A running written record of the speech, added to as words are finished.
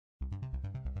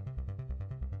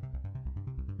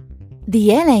The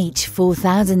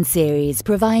LH4000 series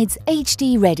provides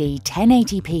HD-ready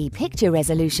 1080p picture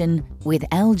resolution with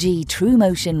LG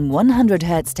TrueMotion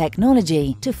 100Hz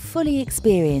technology to fully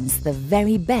experience the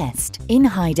very best in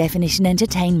high-definition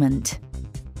entertainment.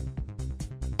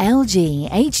 LG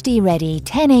HD-ready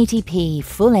 1080p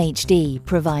Full HD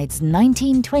provides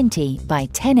 1920 by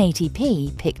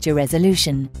 1080p picture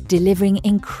resolution, delivering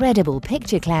incredible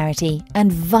picture clarity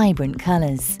and vibrant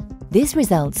colors. This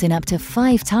results in up to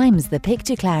 5 times the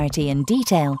picture clarity and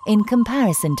detail in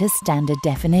comparison to standard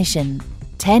definition.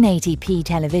 1080p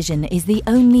television is the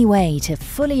only way to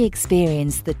fully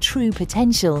experience the true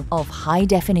potential of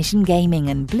high-definition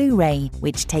gaming and Blu-ray,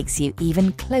 which takes you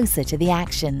even closer to the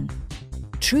action.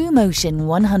 TrueMotion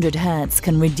 100Hz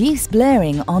can reduce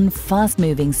blurring on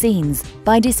fast-moving scenes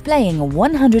by displaying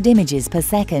 100 images per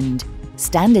second.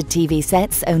 Standard TV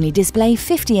sets only display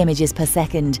 50 images per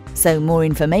second, so more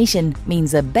information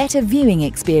means a better viewing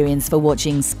experience for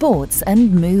watching sports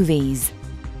and movies.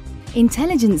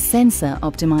 Intelligent Sensor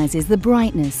optimizes the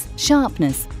brightness,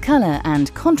 sharpness, color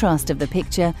and contrast of the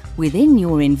picture within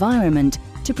your environment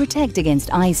to protect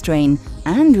against eye strain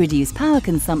and reduce power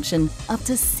consumption up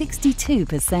to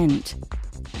 62%.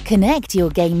 Connect your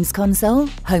games console,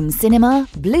 home cinema,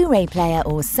 Blu-ray player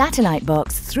or satellite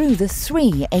box through the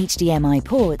 3 HDMI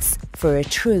ports for a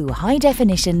true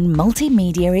high-definition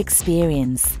multimedia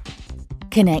experience.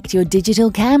 Connect your digital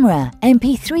camera,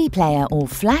 MP3 player or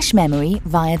flash memory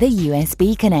via the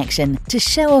USB connection to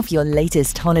show off your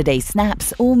latest holiday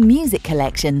snaps or music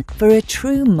collection for a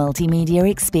true multimedia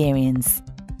experience.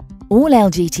 All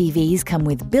LG TVs come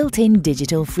with built-in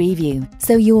digital Freeview,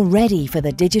 so you're ready for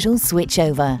the digital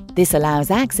switchover. This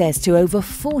allows access to over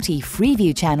 40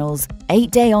 Freeview channels,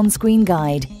 8-day on-screen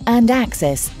guide, and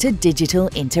access to digital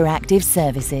interactive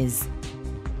services.